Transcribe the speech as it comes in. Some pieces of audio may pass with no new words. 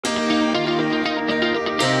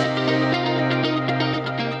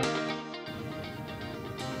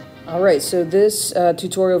Alright, so this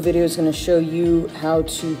tutorial video is going to show you how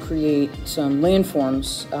to create some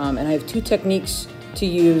landforms, and I have two techniques to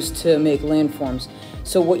use to make landforms.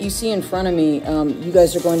 So what you see in front of me, you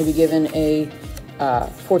guys are going to be given a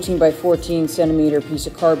 14 by 14 centimeter piece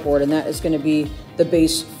of cardboard, and that is going to be the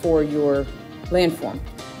base for your landform.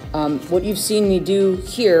 What you've seen me do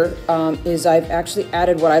here is I've actually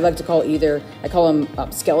added what I like to call I call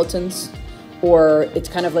them skeletons, or it's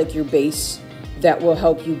kind of like your base that will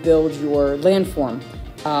help you build your landform.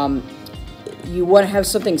 You want to have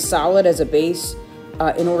something solid as a base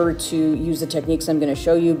in order to use the techniques I'm going to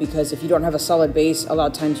show you, because if you don't have a solid base, a lot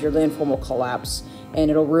of times your landform will collapse and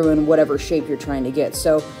it'll ruin whatever shape you're trying to get.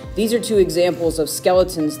 So these are two examples of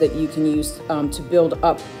skeletons that you can use to build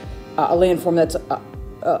up a landform that's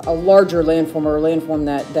a larger landform, or a landform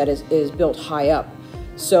that is built high up.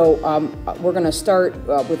 So we're going to start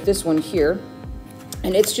with this one here.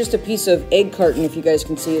 And it's just a piece of egg carton, if you guys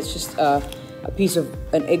can see. It's just a piece of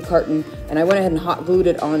an egg carton. And I went ahead and hot glued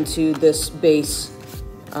it onto this base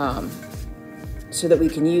so that we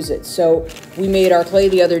can use it. So we made our clay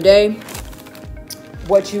the other day.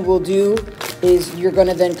 What you will do is you're going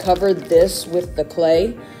to then cover this with the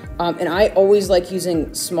clay. And I always like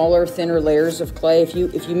using smaller, thinner layers of clay. If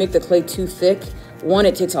you make the clay too thick, one,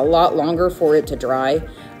 it takes a lot longer for it to dry.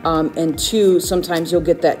 And two, sometimes you'll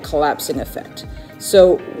get that collapsing effect.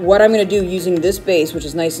 So what I'm going to do using this base, which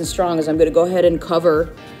is nice and strong, is I'm going to go ahead and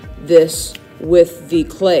cover this with the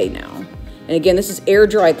clay now. And again, this is air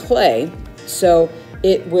dry clay, so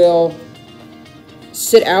it will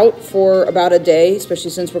sit out for about a day,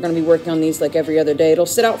 especially since we're going to be working on these like every other day. It'll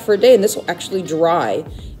sit out for a day, and this will actually dry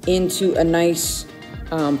into a nice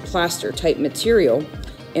plaster type material.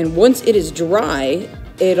 And once it is dry,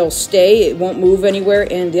 it'll stay, it won't move anywhere.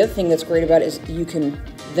 And the other thing that's great about it is you can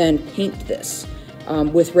then paint this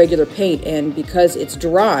with regular paint, and because it's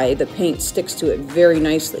dry, the paint sticks to it very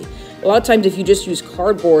nicely. A lot of times if you just use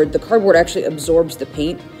cardboard, the cardboard actually absorbs the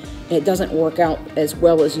paint, and it doesn't work out as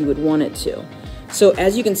well as you would want it to. So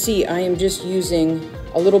as you can see, I am just using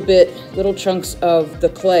little chunks of the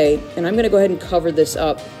clay, and I'm going to go ahead and cover this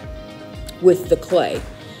up with the clay.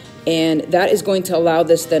 And that is going to allow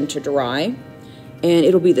this then to dry, and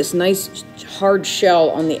it'll be this nice hard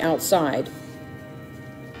shell on the outside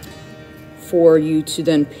for you to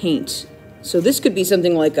then paint. So this could be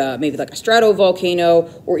something like maybe like a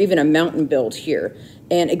stratovolcano, or even a mountain build here.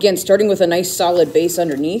 And again, starting with a nice solid base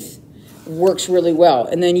underneath works really well,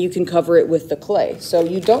 and then you can cover it with the clay. So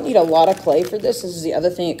you don't need a lot of clay for this. This is the other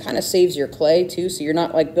thing, it kind of saves your clay too, so you're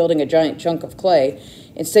not like building a giant chunk of clay.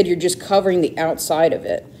 Instead, you're just covering the outside of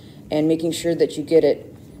it and making sure that you get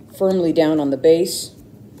it firmly down on the base.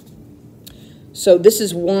 So this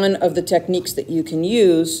is one of the techniques that you can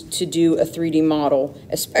use to do a 3D model,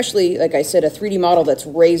 especially, like I said, a 3D model that's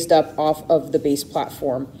raised up off of the base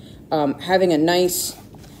platform. Having a nice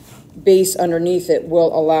base underneath it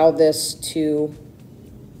will allow this to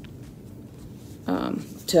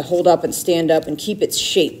hold up and stand up and keep its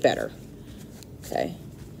shape better. Okay,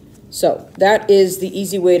 so that is the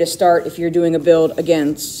easy way to start if you're doing a build,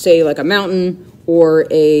 again, say like a mountain or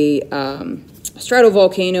a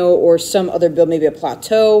stratovolcano or some other build, maybe a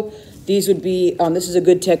plateau. These would be, this is a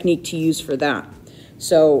good technique to use for that.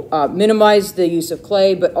 So minimize the use of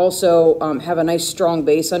clay, but also have a nice strong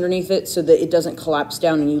base underneath it so that it doesn't collapse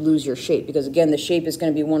down and you lose your shape, because again, the shape is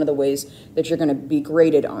going to be one of the ways that you're going to be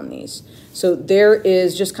graded on these. So there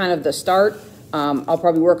is just kind of the start. I'll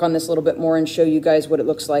probably work on this a little bit more and show you guys what it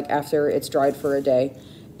looks like after it's dried for a day,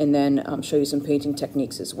 and then show you some painting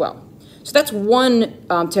techniques as well. So that's one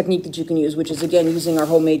technique that you can use, which is, again, using our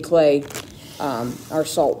homemade clay, our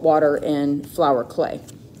salt water and flour clay.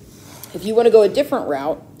 If you want to go a different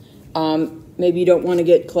route, maybe you don't want to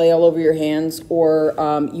get clay all over your hands, or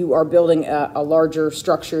you are building a larger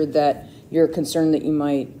structure that you're concerned that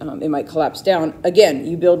it might collapse down. Again,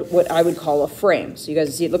 you build what I would call a frame. So you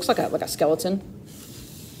guys see it looks like a skeleton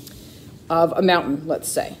of a mountain, let's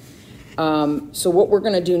say. So what we're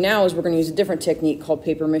going to do now is we're going to use a different technique called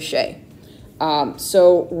paper mache.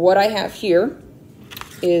 So what I have here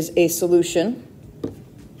is a solution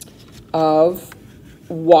of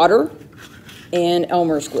water and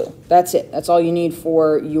Elmer's glue. That's it. That's all you need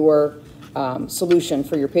for your solution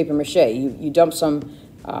for your paper mache. You dump some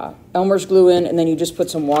Elmer's glue in, and then you just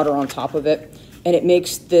put some water on top of it, and it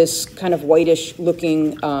makes this kind of whitish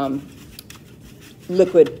looking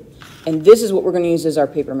liquid. And this is what we're going to use as our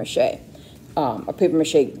paper mache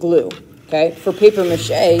glue. Okay, for paper mache,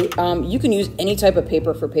 you can use any type of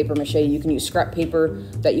paper for paper mache. You can use scrap paper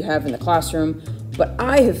that you have in the classroom. But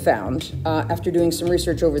I have found, after doing some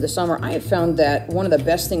research over the summer, I have found that one of the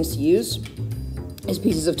best things to use is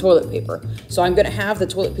pieces of toilet paper. So I'm gonna have the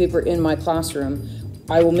toilet paper in my classroom.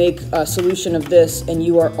 I will make a solution of this, and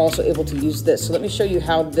you are also able to use this. So let me show you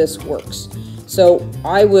how this works. So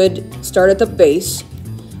I would start at the base,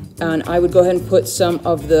 and I would go ahead and put some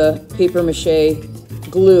of the paper mache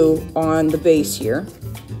glue on the base here.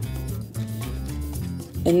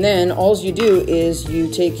 And then all you do is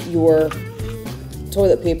you take your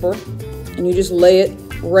toilet paper and you just lay it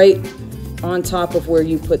right on top of where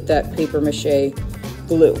you put that paper mache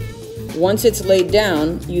glue. Once it's laid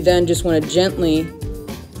down, you then just want to gently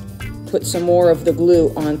put some more of the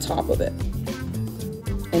glue on top of it.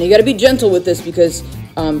 And you got to be gentle with this because,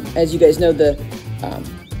 as you guys know, the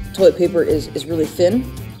toilet paper is really thin.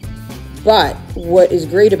 But what is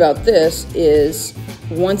great about this is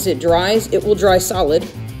once it dries, it will dry solid,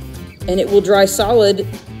 and it will dry solid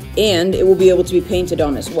and it will be able to be painted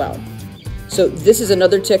on as well. So this is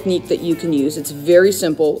another technique that you can use. It's very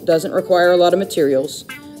simple, doesn't require a lot of materials,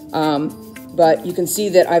 but you can see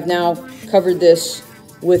that I've now covered this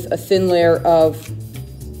with a thin layer of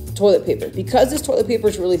toilet paper. Because this toilet paper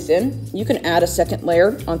is really thin, you can add a second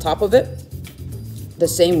layer on top of it. The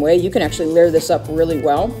same way, you can actually layer this up really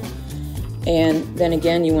well. And then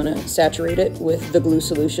again, you want to saturate it with the glue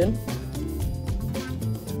solution.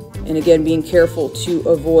 And again, being careful to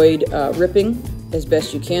avoid ripping as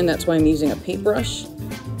best you can. That's why I'm using a paintbrush.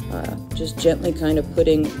 Just gently kind of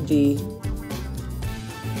putting the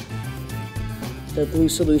glue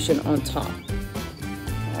solution on top.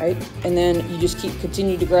 All right, and then you just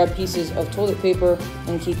continue to grab pieces of toilet paper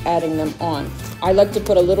and keep adding them on. I like to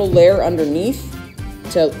put a little layer underneath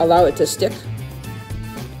to allow it to stick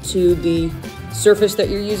to the surface that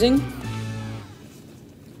you're using.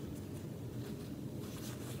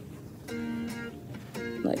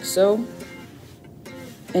 Like so.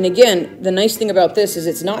 And again, the nice thing about this is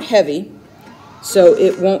it's not heavy, so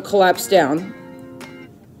it won't collapse down.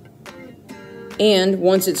 And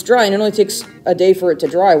once it's dry, and it only takes a day for it to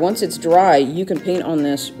dry, once it's dry, you can paint on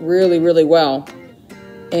this really, really well.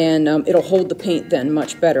 And it'll hold the paint then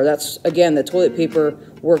much better. That's, again, the toilet paper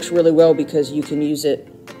works really well because you can use it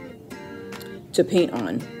to paint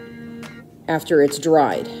on after it's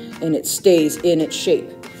dried and it stays in its shape.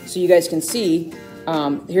 So you guys can see,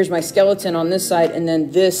 here's my skeleton on this side, and then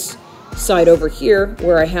this side over here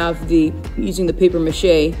where I have using the paper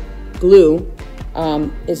mache glue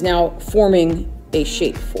is now forming a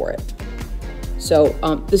shape for it. So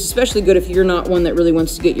this is especially good if you're not one that really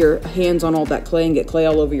wants to get your hands on all that clay and get clay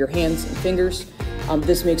all over your hands and fingers.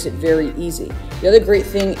 This makes it very easy. The other great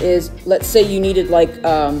thing is, let's say you needed like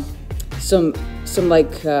some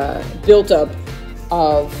like built-up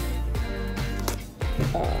of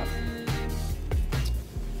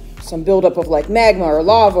some buildup of like magma or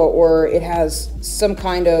lava, or it has some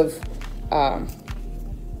kind of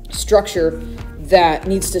structure that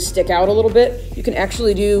needs to stick out a little bit. You can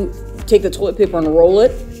actually take the toilet paper and roll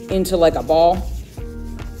it into like a ball,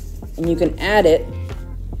 and you can add it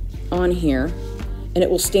on here and it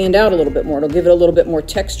will stand out a little bit more. It'll give it a little bit more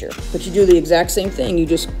texture. But you do the exact same thing. You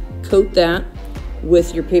just coat that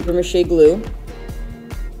with your paper mache glue,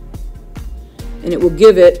 and it will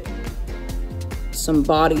give it some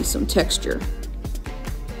body, some texture.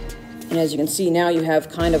 And as you can see, now you have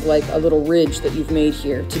kind of like a little ridge that you've made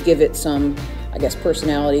here to give it some, I guess,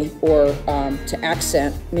 personality, or to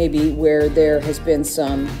accent maybe where there has been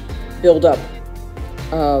some buildup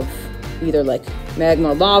of either like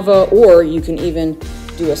magma, lava, or you can even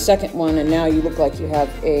do a second one and now you look like you have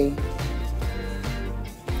a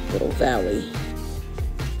little valley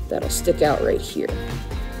that'll stick out right here.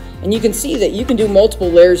 And you can see that you can do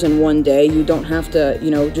multiple layers in one day. You don't have to,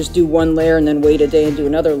 just do one layer and then wait a day and do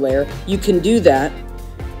another layer. You can do that,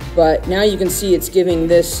 but now you can see it's giving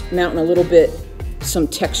this mountain a little bit some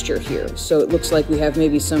texture here. So it looks like we have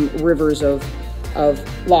maybe some rivers of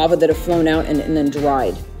lava that have flown out and then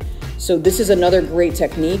dried. So this is another great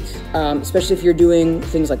technique, especially if you're doing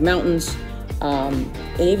things like mountains.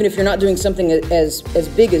 And even if you're not doing something as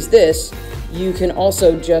big as this, you can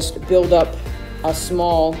also just build up a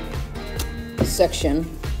small section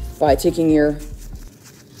by taking your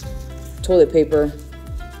toilet paper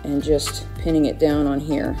and just pinning it down on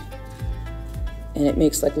here, and it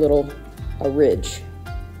makes like a ridge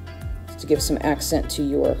to give some accent to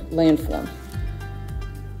your landform.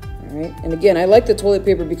 All right, and again, I like the toilet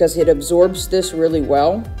paper because it absorbs this really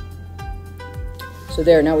well. So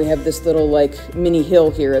there, now we have this little like mini hill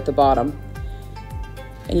here at the bottom.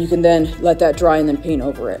 And you can then let that dry and then paint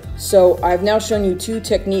over it. So I've now shown you two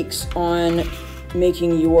techniques on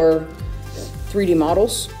making your 3D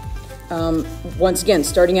models. Once again,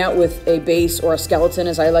 starting out with a base or a skeleton,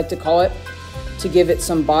 as I like to call it, to give it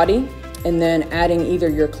some body. and then adding either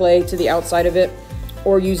your clay to the outside of it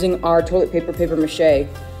or using our toilet paper paper mache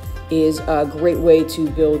is a great way to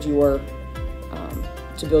build your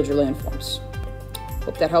landforms.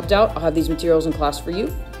 Hope that helped out. I'll have these materials in class for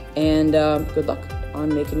you, and good luck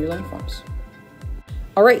on making your landforms.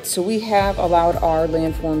 All right, so we have allowed our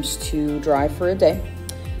landforms to dry for a day.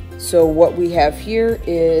 So what we have here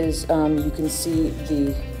is, you can see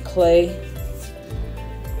the clay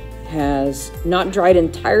has not dried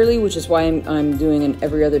entirely, which is why I'm doing an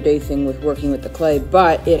every other day thing with working with the clay,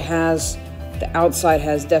 but it has, the outside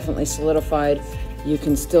has definitely solidified. You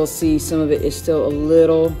can still see some of it is still a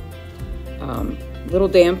little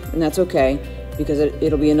damp, and that's okay, because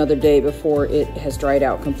it'll be another day before it has dried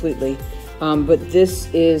out completely. But this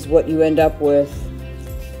is what you end up with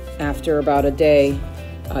after about a day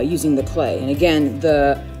using the clay. And again,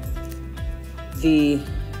 the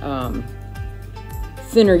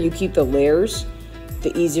thinner you keep the layers,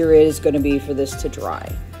 the easier it is going to be for this to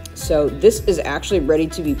dry. So this is actually ready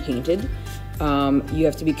to be painted. You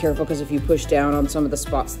have to be careful, because if you push down on some of the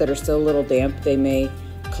spots that are still a little damp, they may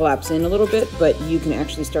collapse in a little bit, but you can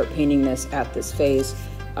actually start painting this at this phase.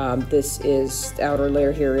 The outer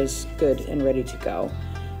layer here is good and ready to go.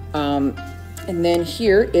 And then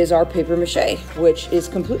here is our paper mache, which is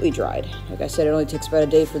completely dried. Like I said, it only takes about a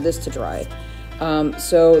day for this to dry.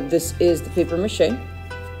 So this is the paper mache.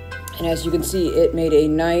 And as you can see, it made a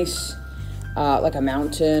nice, like a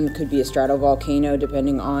mountain, could be a stratovolcano,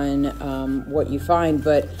 depending on what you find.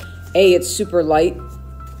 But A, it's super light,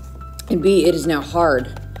 and B, it is now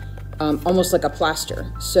hard, almost like a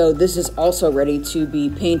plaster. So this is also ready to be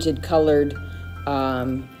painted, colored.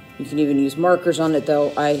 You can even use markers on it,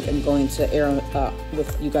 though I am going to err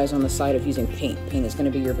with you guys on the side of using paint. Paint is going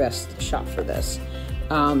to be your best shot for this.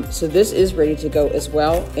 So this is ready to go as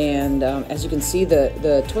well, and as you can see,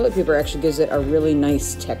 the toilet paper actually gives it a really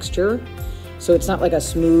nice texture. So it's not like a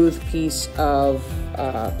smooth piece of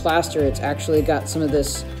plaster. It's actually got some of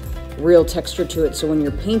this real texture to it. So when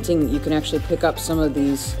you're painting, you can actually pick up some of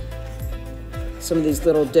these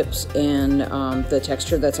little dips in the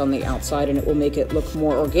texture that's on the outside, and it will make it look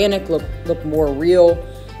more organic, look more real.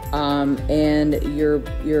 And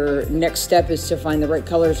your next step is to find the right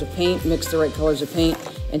colors of paint, mix the right colors of paint,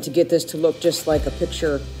 and to get this to look just like a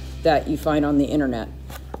picture that you find on the internet,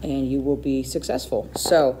 and you will be successful.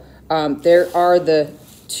 So there are the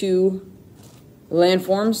two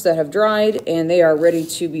landforms that have dried, and they are ready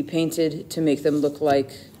to be painted to make them look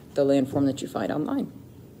like the landform that you find online.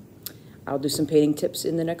 I'll do some painting tips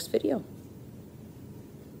in the next video.